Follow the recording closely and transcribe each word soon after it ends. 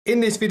In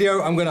this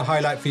video, I'm going to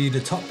highlight for you the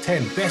top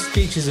 10 best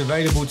features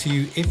available to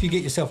you if you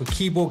get yourself a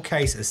keyboard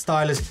case and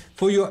stylus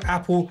for your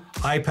Apple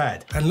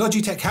iPad. And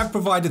Logitech have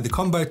provided the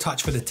Combo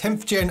Touch for the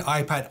 10th gen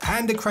iPad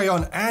and the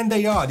Crayon, and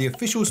they are the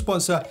official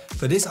sponsor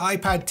for this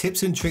iPad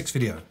tips and tricks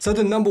video. So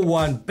the number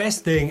one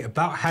best thing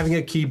about having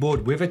a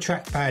keyboard with a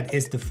trackpad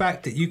is the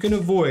fact that you can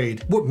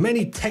avoid what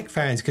many tech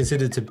fans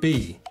consider to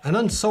be an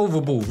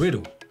unsolvable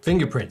riddle: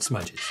 fingerprint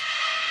smudges.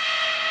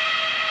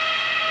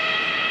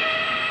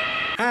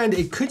 And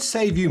it could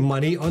save you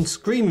money on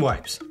screen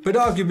wipes. But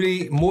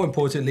arguably, more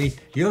importantly,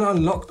 you'll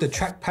unlock the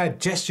trackpad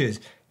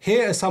gestures.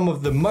 Here are some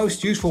of the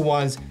most useful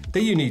ones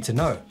that you need to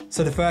know.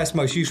 So the first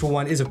most useful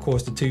one is of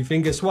course the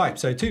 2-finger swipe.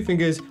 So 2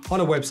 fingers on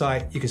a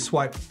website, you can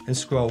swipe and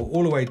scroll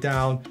all the way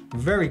down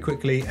very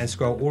quickly and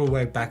scroll all the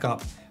way back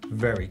up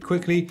very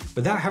quickly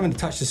without having to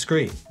touch the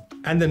screen.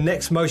 And the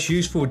next most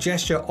useful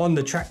gesture on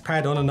the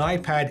trackpad on an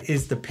iPad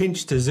is the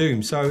pinch to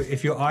zoom. So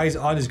if your eyes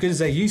aren't as good as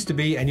they used to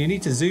be and you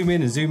need to zoom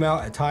in and zoom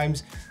out at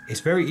times, it's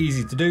very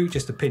easy to do,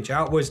 just to pinch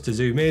outwards to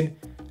zoom in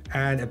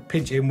and a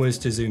pinch inwards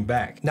to zoom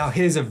back. Now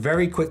here's a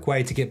very quick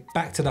way to get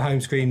back to the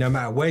home screen no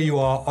matter where you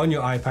are on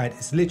your iPad.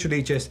 It's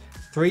literally just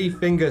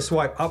 3-finger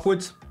swipe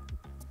upwards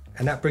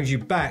and that brings you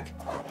back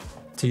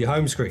to your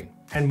home screen.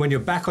 And when you're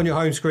back on your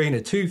home screen, a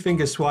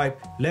 2-finger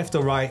swipe left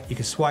or right, you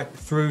can swipe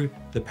through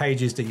the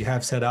pages that you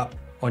have set up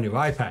on your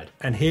iPad.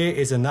 And here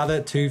is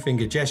another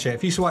 2-finger gesture.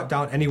 If you swipe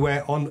down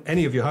anywhere on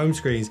any of your home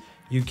screens,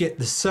 you get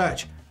the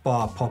search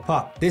bar pop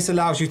up. This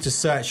allows you to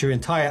search your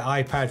entire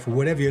iPad for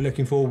whatever you're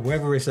looking for,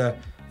 whether it's a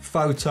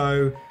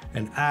photo,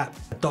 an app,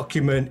 a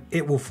document,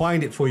 it will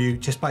find it for you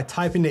just by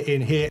typing it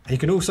in here. And you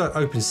can also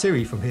open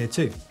Siri from here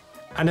too.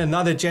 And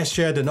another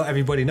gesture that not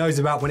everybody knows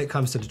about when it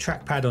comes to the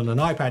trackpad on an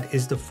iPad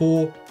is the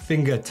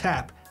 4-finger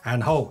tap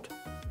and hold.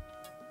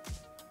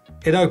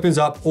 It opens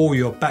up all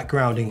your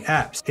backgrounding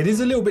apps. It is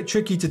a little bit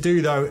tricky to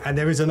do though, and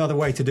there is another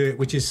way to do it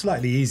which is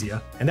slightly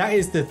easier. And that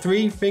is the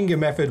 3-finger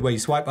method where you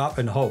swipe up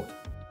and hold.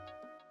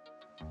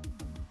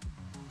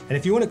 And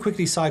if you want to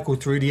quickly cycle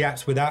through the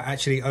apps without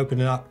actually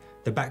opening up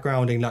the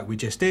backgrounding like we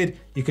just did,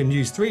 you can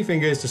use 3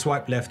 fingers to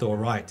swipe left or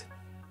right.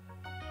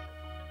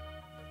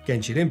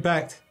 Genshin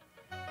Impact,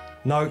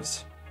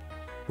 Notes,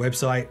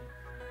 website.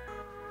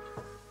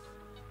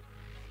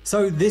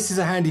 So this is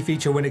a handy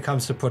feature when it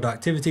comes to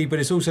productivity, but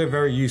it's also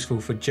very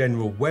useful for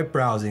general web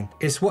browsing.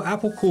 It's what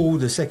Apple call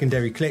the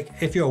secondary click.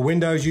 If you're a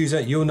Windows user,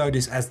 you'll know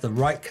this as the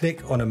right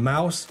click on a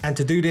mouse. And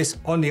to do this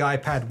on the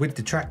iPad with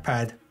the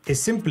trackpad,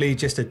 it's simply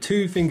just a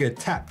 2-finger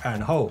tap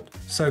and hold.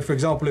 So for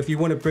example, if you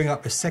want to bring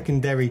up a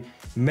secondary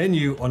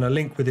menu on a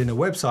link within a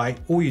website,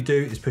 all you do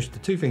is push the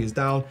 2 fingers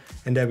down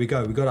and there we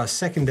go. We've got our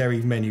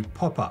secondary menu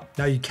pop up.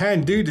 Now you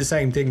can do the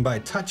same thing by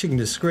touching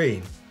the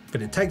screen,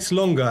 but it takes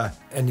longer.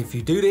 And if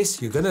you do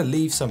this, you're gonna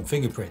leave some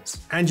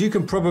fingerprints. And you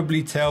can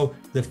probably tell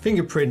the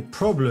fingerprint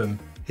problem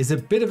is a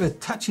bit of a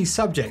touchy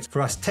subject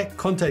for us tech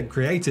content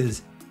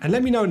creators. And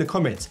let me know in the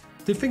comments,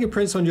 do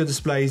fingerprints on your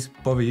displays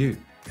bother you?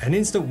 An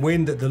instant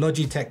win that the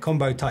Logitech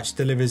Combo Touch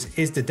delivers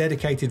is the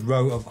dedicated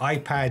row of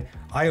iPad,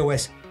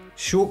 iOS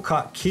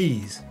shortcut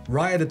keys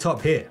right at the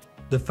top here.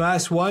 The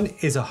first one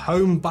is a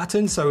home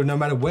button, so no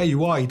matter where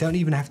you are, you don't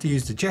even have to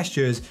use the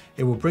gestures,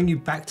 it will bring you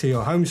back to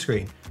your home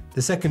screen.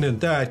 The second and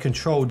third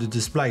control the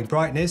display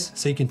brightness,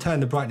 so you can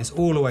turn the brightness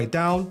all the way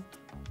down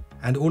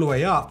and all the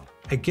way up,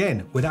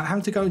 again, without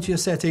having to go into your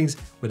settings,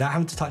 without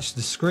having to touch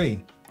the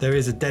screen. There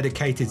is a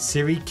dedicated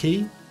Siri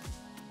key.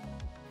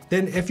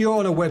 Then if you're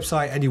on a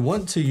website and you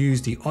want to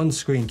use the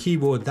on-screen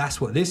keyboard,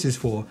 that's what this is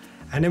for.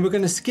 And then we're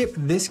going to skip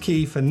this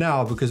key for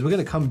now because we're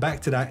going to come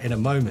back to that in a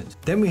moment.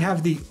 Then we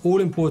have the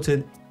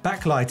all-important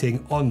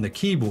backlighting on the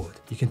keyboard.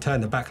 You can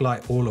turn the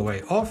backlight all the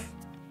way off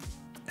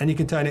and you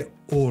can turn it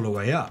all the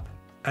way up.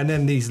 And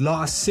then these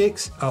last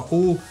 6 are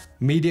all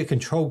media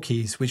control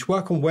keys, which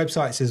work on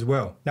websites as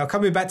well. Now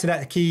coming back to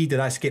that key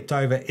that I skipped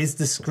over is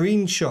the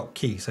screenshot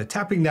key. So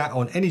tapping that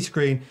on any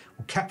screen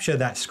will capture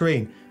that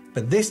screen.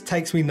 But this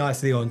takes me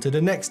nicely on to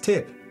the next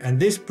tip. And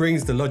this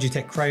brings the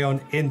Logitech Crayon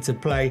into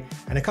play.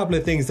 And a couple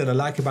of things that I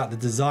like about the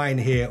design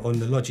here on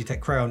the Logitech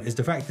Crayon is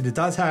the fact that it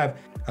does have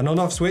an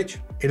on-off switch.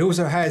 It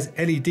also has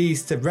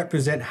LEDs to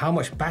represent how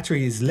much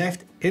battery is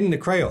left in the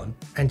Crayon.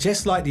 And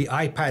just like the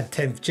iPad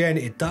 10th gen,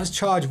 it does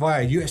charge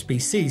via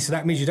USB-C. So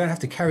that means you don't have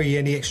to carry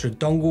any extra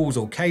dongles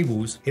or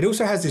cables. It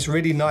also has this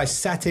really nice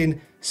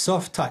satin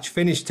soft touch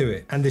finish to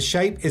it. And the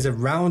shape is a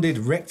rounded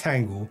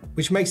rectangle,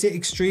 which makes it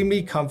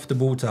extremely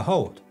comfortable to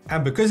hold.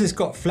 And because it's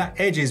got flat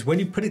edges, when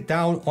you put it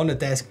down on a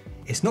desk,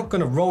 it's not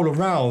gonna roll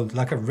around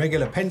like a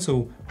regular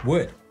pencil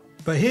would.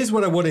 But here's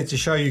what I wanted to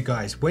show you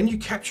guys. When you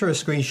capture a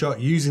screenshot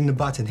using the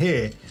button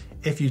here,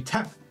 if you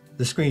tap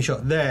the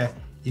screenshot there,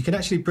 you can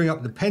actually bring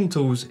up the pen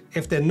tools.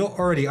 If they're not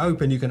already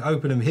open, you can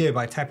open them here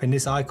by tapping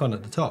this icon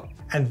at the top.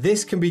 And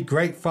this can be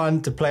great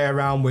fun to play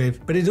around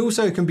with, but it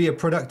also can be a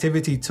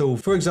productivity tool.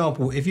 For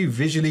example, if you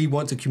visually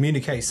want to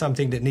communicate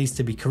something that needs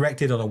to be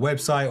corrected on a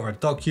website or a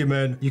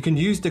document, you can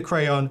use the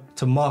crayon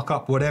to mark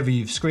up whatever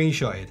you've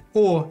screenshotted.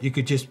 Or you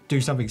could just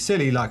do something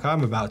silly like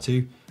I'm about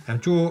to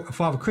and draw a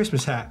Father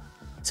Christmas hat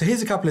So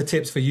here's a couple of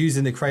tips for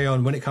using the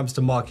crayon when it comes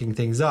to marking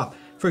things up.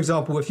 For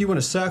example, if you want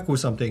to circle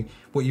something,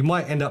 what you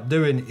might end up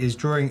doing is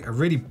drawing a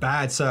really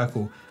bad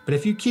circle. But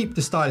if you keep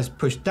the stylus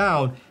pushed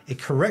down, it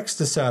corrects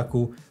the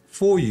circle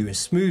for you and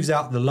smooths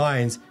out the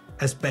lines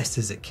as best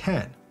as it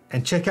can.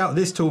 And check out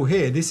this tool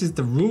here. This is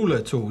the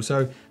ruler tool.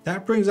 So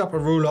that brings up a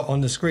ruler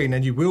on the screen,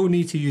 and you will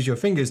need to use your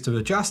fingers to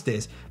adjust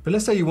this. But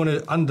let's say you want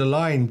to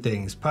underline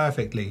things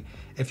perfectly.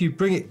 If you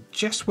bring it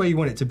just where you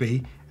want it to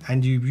be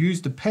and you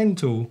use the pen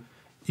tool,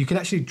 you can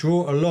actually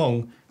draw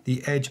along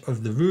the edge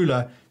of the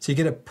ruler so you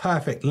get a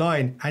perfect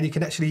line, and you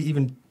can actually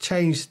even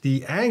change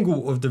the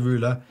angle of the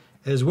ruler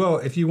as well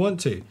if you want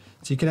to.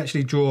 So you can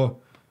actually draw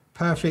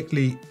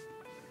perfectly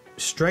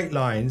straight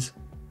lines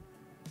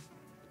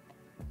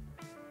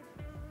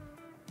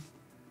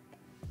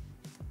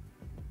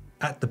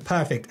at the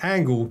perfect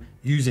angle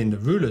using the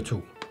ruler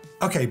tool.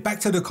 Okay, back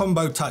to the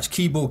Combo Touch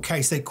keyboard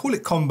case. They call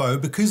it combo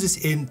because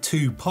it's in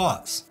 2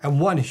 parts. And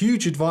one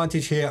huge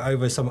advantage here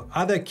over some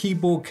other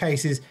keyboard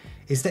cases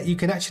is that you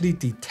can actually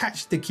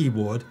detach the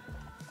keyboard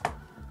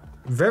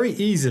very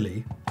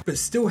easily, but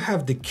still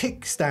have the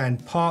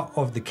kickstand part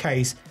of the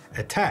case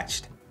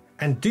attached.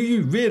 And do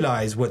you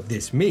realize what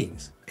this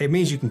means? It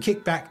means you can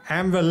kick back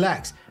and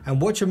relax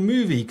and watch a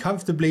movie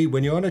comfortably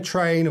when you're on a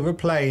train or a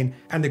plane.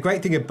 And the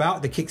great thing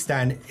about the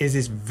kickstand is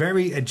it's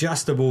very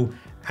adjustable,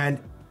 and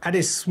at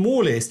its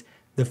smallest,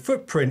 the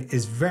footprint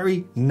is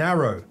very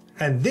narrow.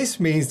 And this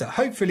means that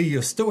hopefully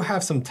you'll still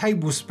have some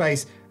table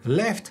space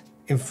left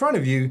in front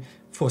of you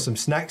for some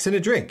snacks and a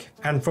drink.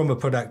 And from a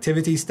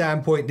productivity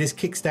standpoint, this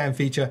kickstand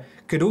feature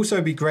could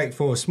also be great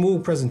for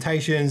small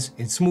presentations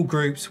in small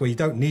groups where you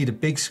don't need a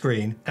big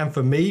screen. And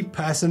for me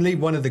personally,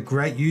 one of the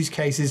great use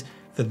cases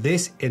for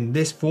this in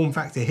this form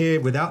factor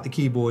here without the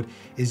keyboard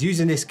is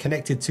using this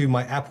connected to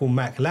my Apple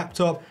Mac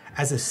laptop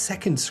as a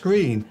second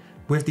screen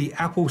with the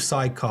Apple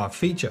Sidecar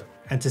feature.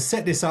 And to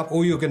set this up,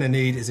 all you're going to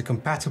need is a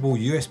compatible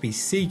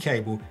USB-C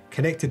cable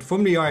connected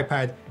from the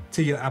iPad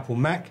to your Apple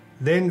Mac.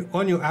 Then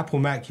on your Apple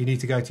Mac, you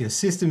need to go to your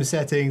system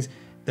settings,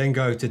 then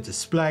go to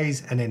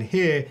displays, and then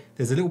here,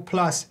 there's a little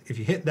plus. If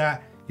you hit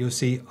that, you'll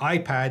see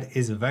iPad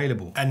is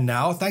available. And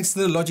now, thanks to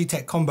the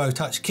Logitech Combo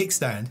Touch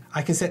kickstand,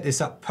 I can set this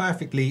up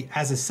perfectly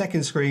as a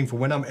second screen for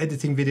when I'm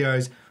editing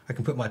videos. I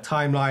can put my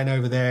timeline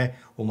over there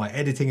or my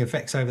editing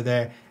effects over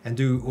there and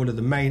do all of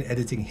the main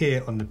editing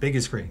here on the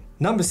bigger screen.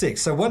 Number 6,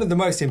 so one of the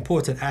most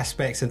important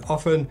aspects and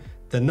often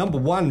the number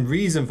one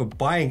reason for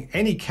buying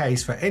any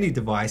case for any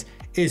device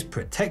is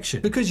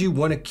protection, because you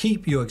want to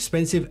keep your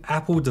expensive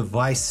Apple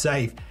device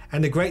safe.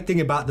 And the great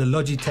thing about the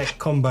Logitech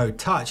Combo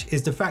Touch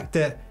is the fact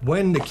that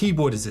when the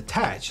keyboard is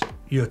attached,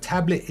 your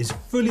tablet is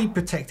fully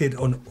protected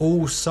on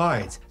all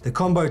sides. The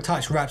Combo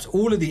Touch wraps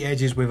all of the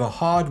edges with a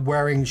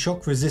hard-wearing,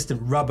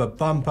 shock-resistant rubber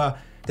bumper.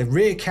 The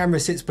rear camera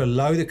sits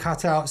below the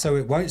cutout so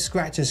it won't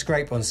scratch and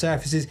scrape on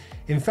surfaces.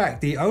 In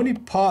fact, the only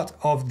part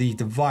of the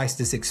device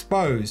that's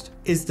exposed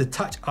is the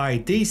Touch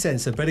ID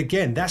sensor, but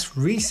again, that's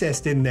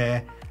recessed in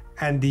there,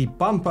 and the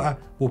bumper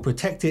will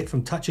protect it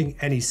from touching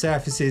any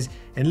surfaces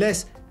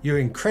unless you're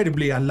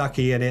incredibly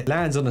unlucky and it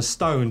lands on a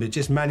stone that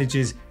just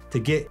manages to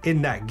get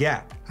in that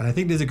gap. And I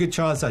think there's a good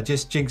chance I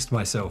just jinxed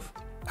myself.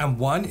 And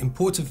one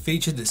important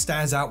feature that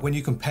stands out when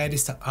you compare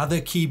this to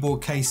other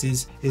keyboard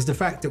cases is the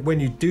fact that when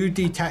you do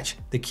detach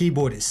the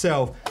keyboard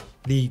itself,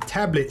 the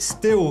tablet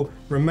still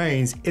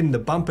remains in the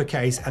bumper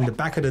case and the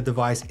back of the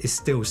device is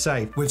still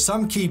safe. With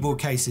some keyboard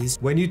cases,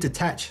 when you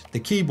detach the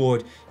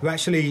keyboard, you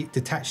actually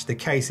detach the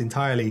case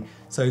entirely,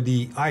 so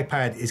the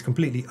iPad is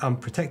completely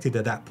unprotected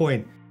at that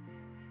point.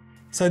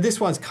 So this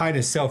one's kind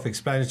of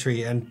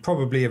self-explanatory and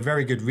probably a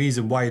very good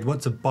reason why you'd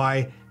want to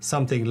buy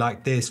something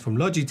like this from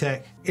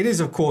Logitech. It is,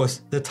 of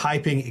course, the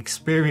typing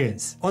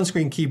experience.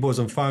 On-screen keyboards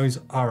on phones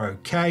are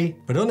okay,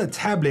 but on a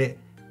tablet,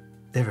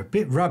 they're a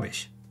bit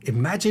rubbish.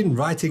 Imagine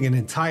writing an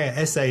entire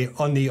essay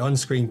on the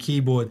on-screen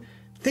keyboard.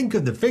 Think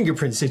of the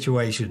fingerprint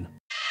situation.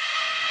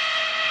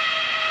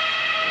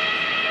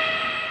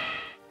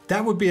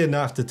 That would be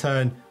enough to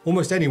turn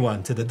almost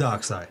anyone to the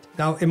dark side.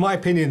 Now, in my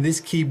opinion, this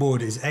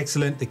keyboard is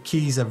excellent. The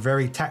keys are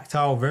very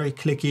tactile, very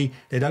clicky.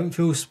 They don't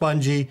feel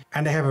spongy,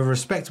 and they have a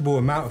respectable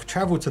amount of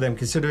travel to them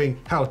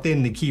considering how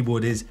thin the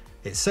keyboard is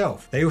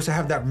itself. They also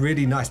have that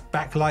really nice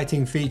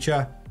backlighting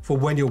feature for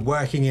when you're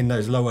working in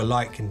those lower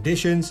light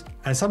conditions.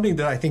 And something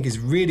that I think is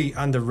really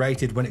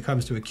underrated when it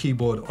comes to a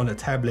keyboard on a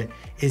tablet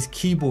is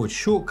keyboard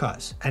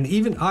shortcuts. And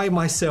even I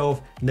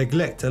myself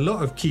neglect a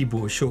lot of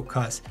keyboard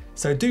shortcuts.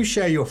 So do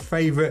share your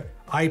favorite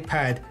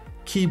iPad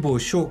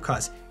keyboard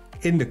shortcuts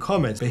in the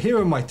comments. But here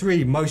are my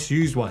 3 most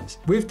used ones.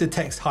 With the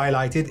text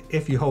highlighted,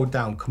 if you hold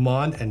down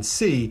Command and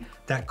C,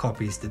 that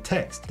copies the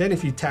text. Then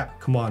if you tap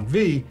Command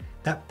V,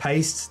 that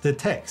pastes the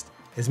text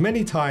as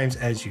many times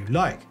as you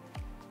like.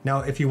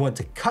 Now, if you want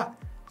to cut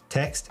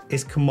text,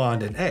 it's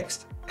Command and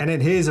X. And then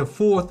here's a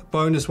 4th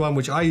bonus one,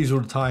 which I use all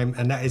the time,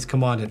 and that is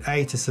Command and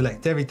A to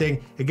select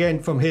everything.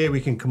 Again, from here,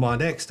 we can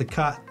Command X to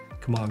cut,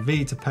 Command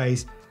V to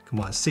paste,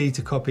 Command C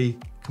to copy,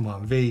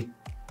 Command V,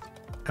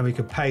 and we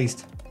can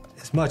paste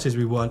as much as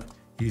we want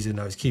using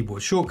those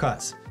keyboard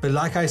shortcuts. But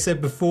like I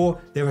said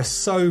before, there are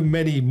so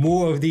many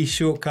more of these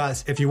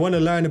shortcuts. If you want to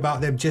learn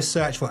about them, just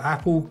search for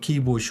Apple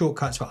keyboard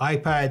shortcuts for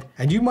iPad,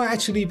 and you might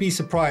actually be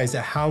surprised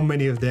at how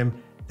many of them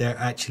there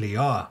actually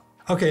are.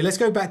 Okay, let's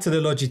go back to the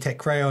Logitech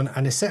Crayon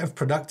and a set of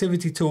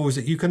productivity tools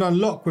that you can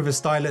unlock with a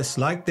stylus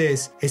like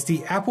this. It's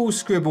the Apple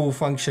Scribble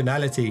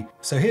functionality.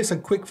 So here's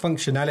some quick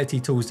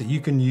functionality tools that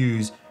you can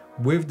use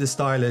with the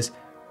stylus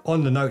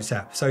on the Notes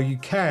app. So you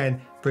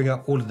can bring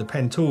up all of the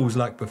pen tools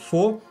like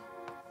before,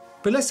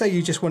 but let's say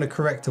you just want to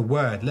correct a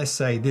word. Let's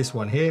say this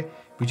one here,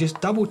 we just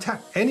double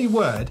tap any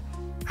word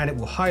and it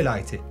will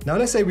highlight it. Now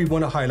let's say we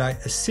want to highlight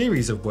a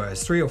series of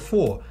words, 3 or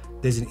 4.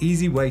 There's an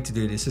easy way to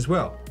do this as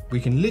well. We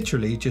can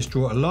literally just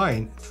draw a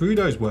line through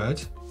those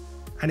words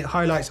and it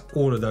highlights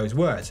all of those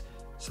words.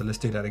 So let's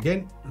do that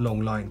again,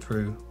 long line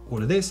through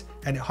all of this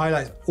and it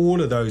highlights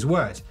all of those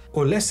words.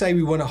 Or let's say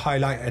we want to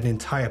highlight an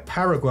entire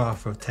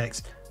paragraph of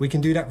text. We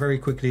can do that very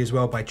quickly as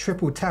well by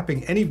triple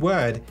tapping any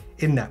word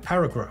in that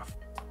paragraph.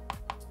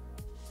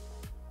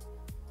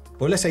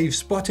 Or let's say you've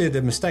spotted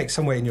a mistake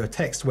somewhere in your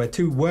text where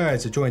 2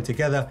 words are joined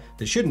together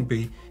that shouldn't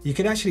be. You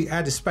can actually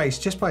add a space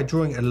just by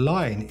drawing a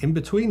line in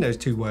between those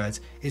 2 words.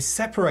 It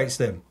separates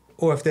them.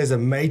 Or if there's a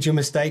major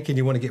mistake and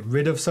you want to get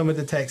rid of some of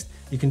the text,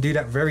 you can do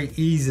that very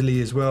easily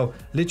as well,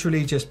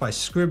 literally just by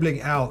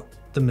scribbling out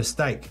the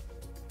mistake.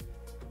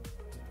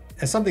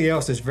 And something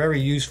else that's very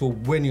useful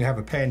when you have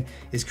a pen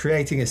is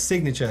creating a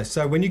signature.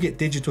 So when you get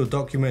digital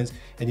documents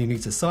and you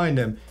need to sign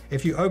them,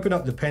 if you open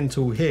up the pen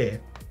tool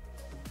here,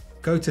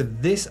 go to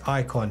this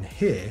icon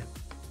here,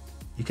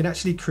 you can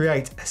actually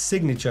create a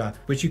signature,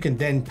 which you can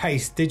then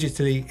paste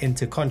digitally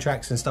into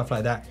contracts and stuff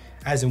like that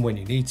as and when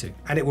you need to.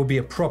 And it will be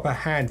a proper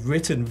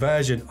handwritten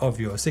version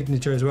of your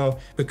signature as well,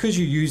 because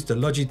you used the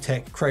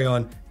Logitech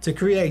Crayon to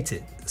create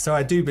it. So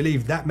I do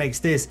believe that makes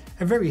this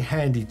a very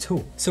handy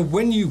tool. So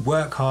when you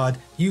work hard,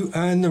 you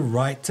earn the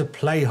right to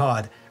play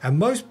hard. And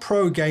most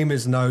pro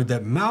gamers know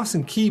that mouse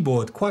and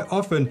keyboard quite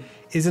often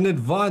is an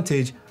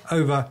advantage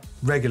over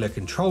regular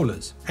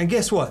controllers. And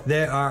guess what?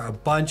 There are a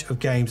bunch of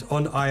games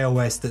on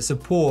iOS that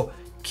support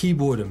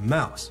keyboard and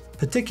mouse,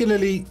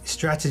 particularly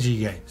strategy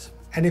games.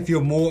 And if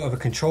you're more of a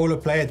controller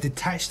player,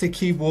 detach the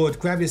keyboard,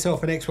 grab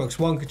yourself an Xbox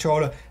One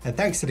controller, and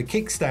thanks to the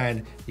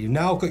kickstand, you've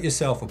now got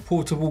yourself a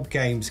portable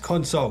games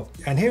console.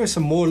 And here are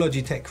some more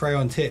Logitech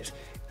Crayon tips.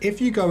 If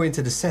you go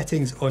into the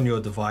settings on your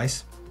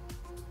device,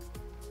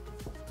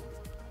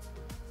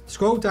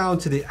 scroll down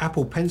to the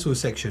Apple Pencil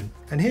section,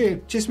 and here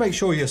just make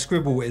sure your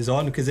scribble is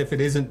on, because if it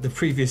isn't, the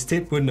previous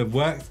tip wouldn't have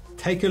worked.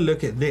 Take a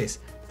look at this,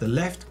 the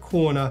left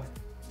corner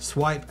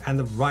swipe and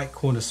the right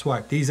corner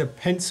swipe. These are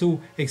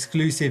pencil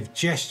exclusive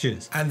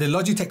gestures, and the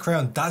Logitech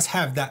Crayon does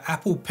have that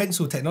Apple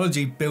Pencil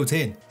technology built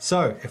in.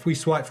 So if we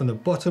swipe from the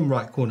bottom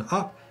right corner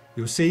up,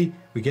 you'll see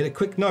we get a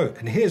quick note,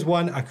 and here's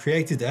one I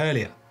created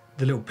earlier.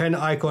 The little pen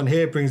icon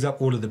here brings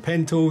up all of the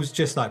pen tools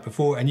just like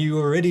before, and you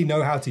already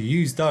know how to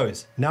use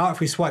those. Now if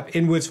we swipe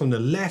inwards from the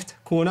left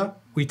corner,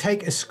 we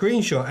take a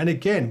screenshot, and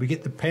again we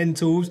get the pen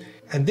tools,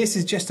 and this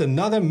is just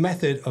another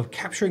method of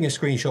capturing a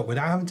screenshot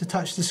without having to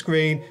touch the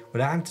screen,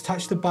 without having to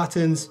touch the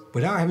buttons,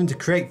 without having to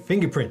create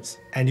fingerprints.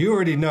 And you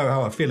already know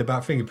how I feel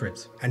about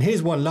fingerprints. And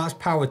here's one last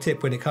power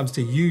tip when it comes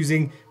to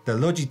using the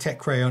Logitech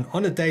Crayon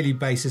on a daily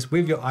basis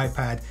with your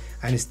iPad,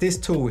 and it's this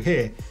tool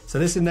here. So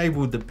this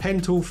enabled the pen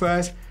tool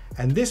first,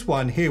 and this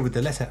one here with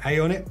the letter A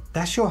on it,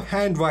 that's your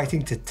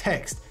handwriting to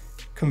text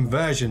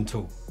conversion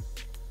tool.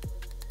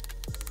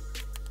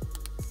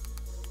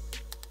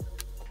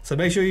 So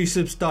make sure you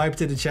subscribe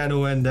to the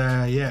channel, and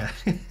yeah.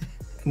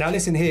 Now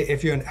listen here,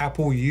 if you're an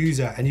Apple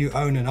user and you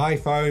own an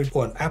iPhone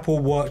or an Apple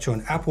Watch or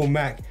an Apple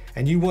Mac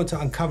and you want to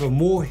uncover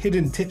more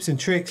hidden tips and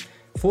tricks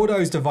for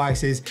those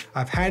devices,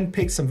 I've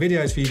handpicked some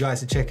videos for you guys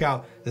to check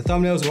out. The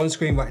thumbnails are on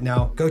screen right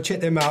now. Go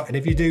check them out, and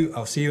if you do,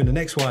 I'll see you in the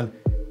next one.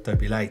 Don't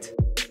be late.